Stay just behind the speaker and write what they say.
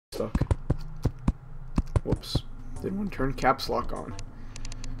Stuck. Whoops. Didn't want to turn caps lock on.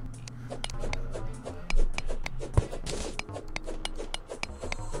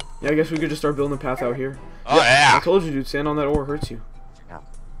 Yeah, I guess we could just start building a path out here. Oh yeah! I told you, dude, stand on that ore hurts you. Yeah.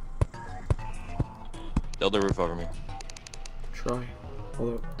 Build a roof over me. Try.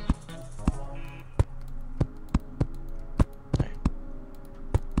 Hold up. Right.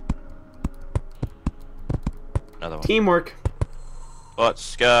 Another one. Teamwork.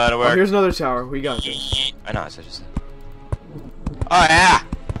 What's gotta work? Oh, here's another tower. We got this. I know, I just said. Oh yeah!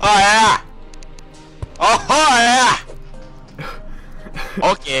 Oh yeah! Oh yeah!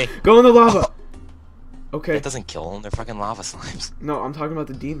 Okay. Go in the lava. Okay. It doesn't kill them. They're fucking lava slimes. No, I'm talking about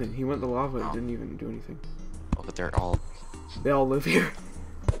the demon. He went in the lava and Oh. didn't even do anything. Oh, but they're all. They all live here.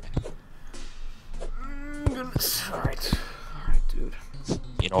 Goodness. Alright. Alright, dude.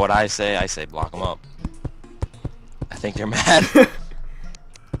 You know what I say? I say block them up. I think they're mad.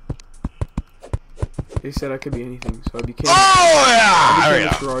 They said I could be anything, so I became. Oh yeah! I There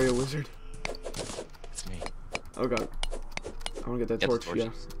became we a go. Terraria wizard. It's me. Oh god. I want to get that Get the torch. Yeah.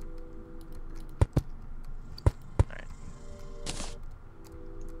 torches. Alright.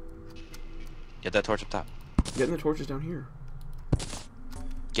 Get that torch up top. Getting the torches down here.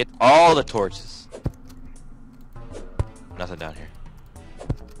 Get all the torches. Nothing down here.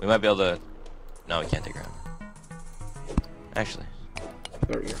 We might be able to. No, we can't dig around. Actually,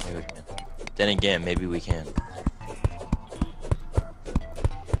 There we go. maybe we can. Then again, maybe we can.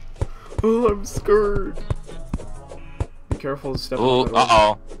 Oh, I'm scared. Be careful to step Ooh, on that rock.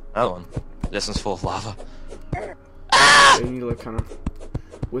 uh-oh. Another one. This one's full of lava. You need to like kind of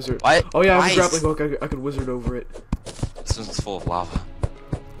wizard. Why- Oh yeah, I have why a grappling is- hook. I could wizard over it. This one's full of lava.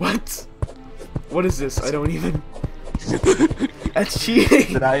 What? What is this? I don't even. That's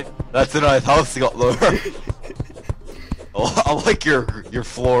cheating. That's a nice house you got lower. Oh, I like your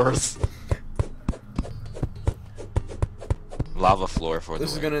floors. Lava floor for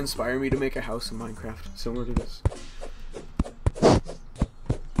This the is win. gonna inspire me to make a house in Minecraft similar to this.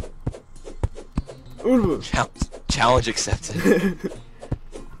 Ooh. Challenge accepted.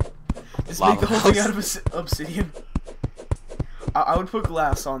 Just Lava make the whole thing house. out of obsidian. I would put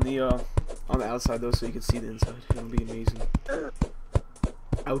glass on the outside though, so you can see the inside. It would be amazing.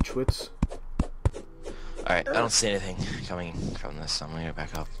 Ouchwits. Alright, I don't see anything coming from this, so I'm gonna go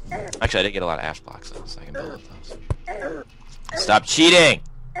back up. Actually, I did get a lot of ash blocks though, so I can build up those. Stop cheating!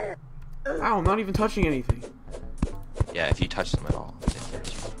 Ow, I'm not even touching anything. Yeah, if you touch them at all.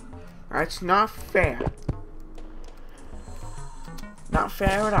 That's not fair. Not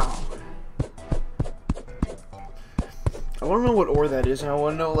fair at all. I want to know what ore that is, and I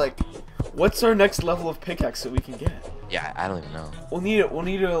want to know like, what's our next level of pickaxe that we can get. Yeah, I don't even know. We'll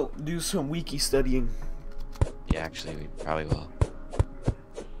need to do some wiki studying. Yeah, actually, we probably will.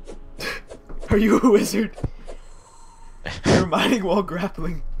 Are you a wizard? You're mining while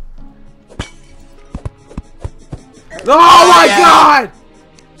grappling. Oh my god!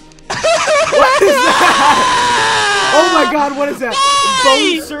 What is that? Oh my god, what is that?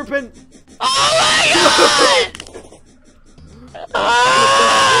 Bone serpent? Oh my god!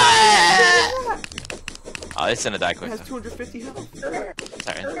 Oh, it's gonna die It quick. has 250 health.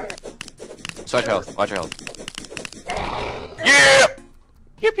 Sorry. So watch your health. Watch your health. Yeah!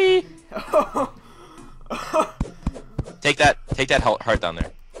 Yippee! Take that heart down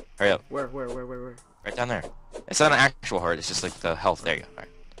there. Hurry up. Where? Right down there. It's not an actual heart. It's just like the health. There you go. All right.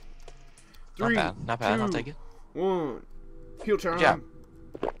 Three, Not bad. Not bad. I'll 2, take it. 1. Heal time. Good job.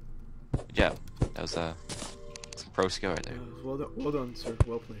 Good job. That was some pro skill right there. Well done, sir.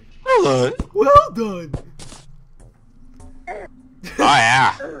 Well played. Well done. Well done. Oh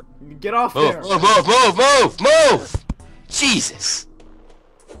yeah. Get off Move, there. move! Jesus!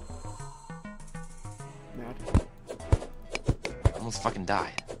 Mad. Almost fucking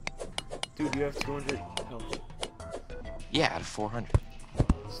died. Dude, you have 200 health. Yeah, out of 400.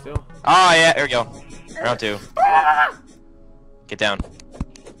 Still. Oh yeah, there we go. Round 2. Get down.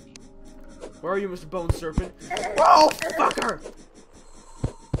 Where are you, Mr. Bone Serpent? Oh, fucker!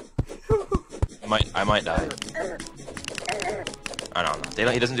 I might die. I don't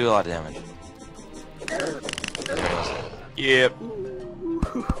know. He doesn't do a lot of damage. Yep. Ooh,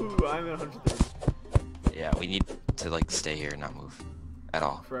 I'm at 130. Yeah, we need to like stay here and not move at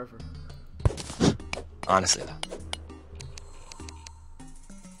all. Forever. Honestly though.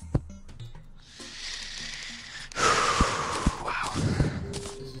 Wow.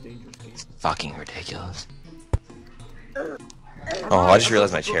 This is a dangerous game. Fucking ridiculous. Oh, I just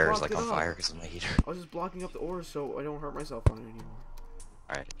realized my chair is like on fire because of my heater. I was just blocking up the ores so I don't hurt myself on it anymore.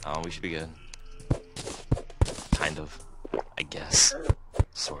 Alright, we should be good. Kind of. I guess.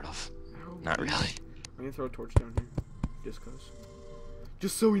 Sort of. Not really. I'm gonna throw a torch down here. Just cause.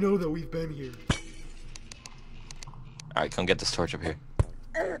 Just so we know that we've been here. Alright, come get this torch up here.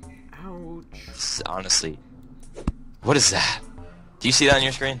 Ouch. Honestly. What is that? Do you see that on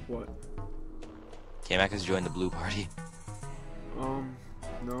your screen? What? Kmac has joined the blue party.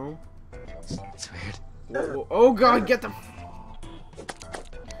 No. It's weird. Whoa. Oh god, get the...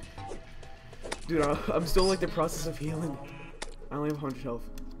 Dude, I'm still in like the process of healing. I only have 100 health.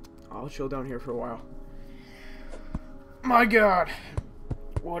 I'll chill down here for a while. My god.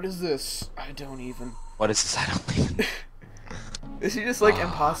 What is this? I don't even. What is this? I don't even. This is just like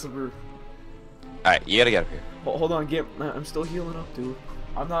impossible. Alright, you gotta get up here. Hold on, I'm still healing up, dude.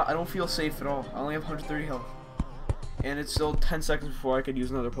 I don't feel safe at all. I only have 130 health. And it's still 10 seconds before I could use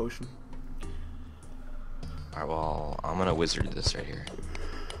another potion. Alright, well, I'm gonna wizard this right here.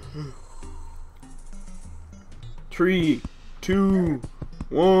 3, 2,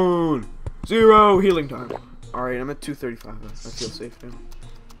 1, 0 healing time. Alright, I'm at 235. I feel safe now.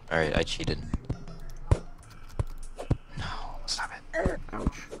 Alright, I cheated. No, stop it.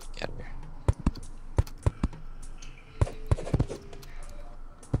 Ouch. Get up here.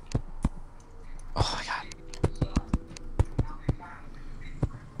 Oh my god.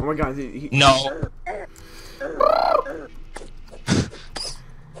 Oh my god, he No!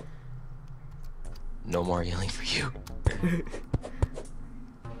 No more healing for you.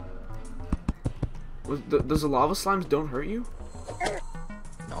 Does the lava slimes don't hurt you?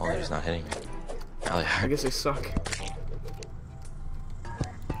 No, they're just not hitting me. Now they I are. guess they suck.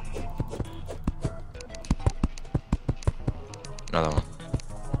 Another one.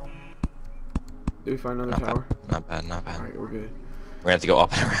 Did we find another Not tower? bad, not bad, not bad. Alright, we're good. We're gonna have to go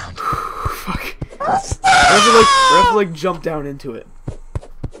up and around. Fuck. We have to like jump down into it.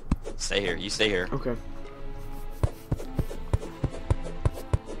 Stay here, you stay here. Okay.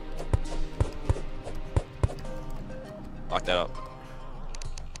 Lock that up.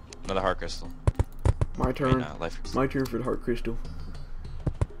 Another heart crystal. My turn. Life crystal. My turn for the heart crystal.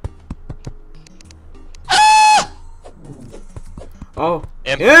 Oh.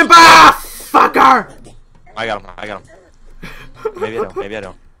 Impa! Fucker! I got him, I got him. Maybe I don't, maybe I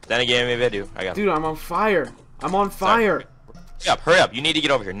don't. Then again, maybe I do. I got him. Dude, I'm on fire. I'm on fire. Sorry. Hurry up, you need to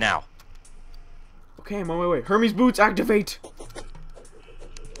get over here now. Okay, I'm on my way. Hermes boots activate.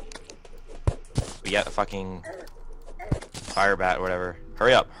 We got a fucking fire bat or whatever.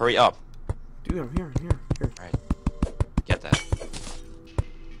 Hurry up, hurry up. Dude, I'm here. Alright. Get that.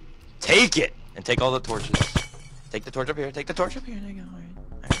 Take it! And take all the torches. Take the torch up here, take the torch up here. There you go.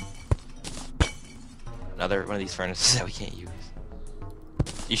 Alright. Another one of these furnaces that we can't use.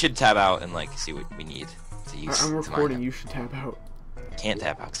 You should tab out and like see what we need to use. I'm recording, you should tab out. Can't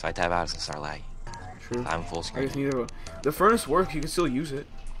tab out, because if I tab out it's gonna start lagging. True. I'm full I screen. just need the furnace works, you can still use it.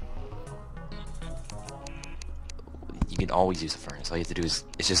 You can always use the furnace. All you have to do is,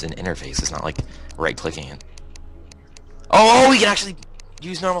 it's just an interface. It's not like right-clicking it. Oh, we can actually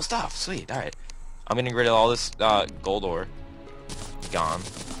use normal stuff. Sweet. All right. I'm getting rid of all this gold ore. Gone.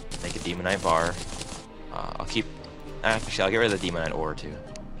 Make a demonite bar. I'll keep. Actually, I'll get rid of the demonite ore too.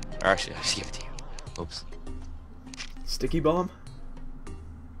 Or actually, I'll just give it to you. Oops. Sticky bomb?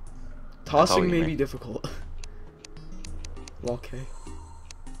 Tossing may be difficult. Okay.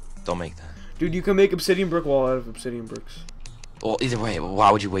 Don't make that. Dude, you can make obsidian brick wall out of obsidian bricks. Well, either way, why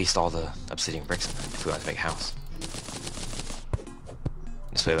would you waste all the obsidian bricks in that if we want to make a house?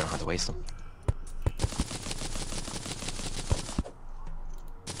 This way we don't have to waste them.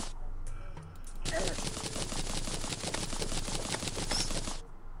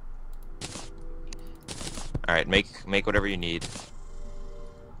 Alright, make whatever you need.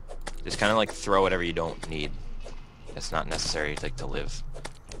 Just kind of like throw whatever you don't need. It's not necessary like to live.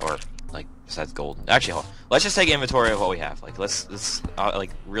 Or like besides gold. Actually, let's just take inventory of what we have. Like let's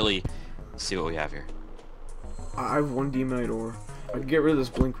like really see what we have here. I have 1 demonite ore. I can get rid of this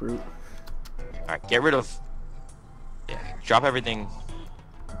blink root. Alright, get rid of. Yeah, drop everything.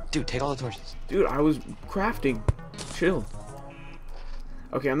 Dude, take all the torches. Dude, I was crafting. Chill.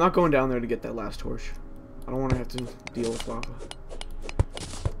 Okay, I'm not going down there to get that last torch. I don't want to have to deal with lava.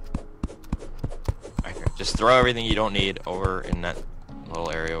 Alright, here. Just throw everything you don't need over in that little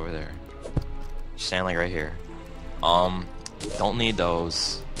area over there. Just stand like right here. Don't need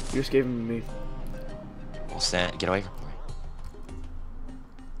those. You just gave them to me. We'll stand. Get away from me.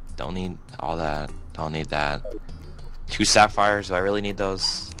 Don't need all that. Don't need that. 2 sapphires. Do I really need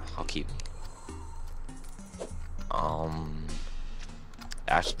those? I'll keep.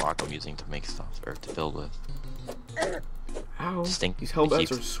 Ash block I'm using to make stuff or to build with. Ow. Stink. These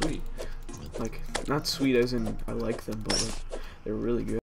hellbats are sweet. Like, not sweet as in I like them, but like, they're really good.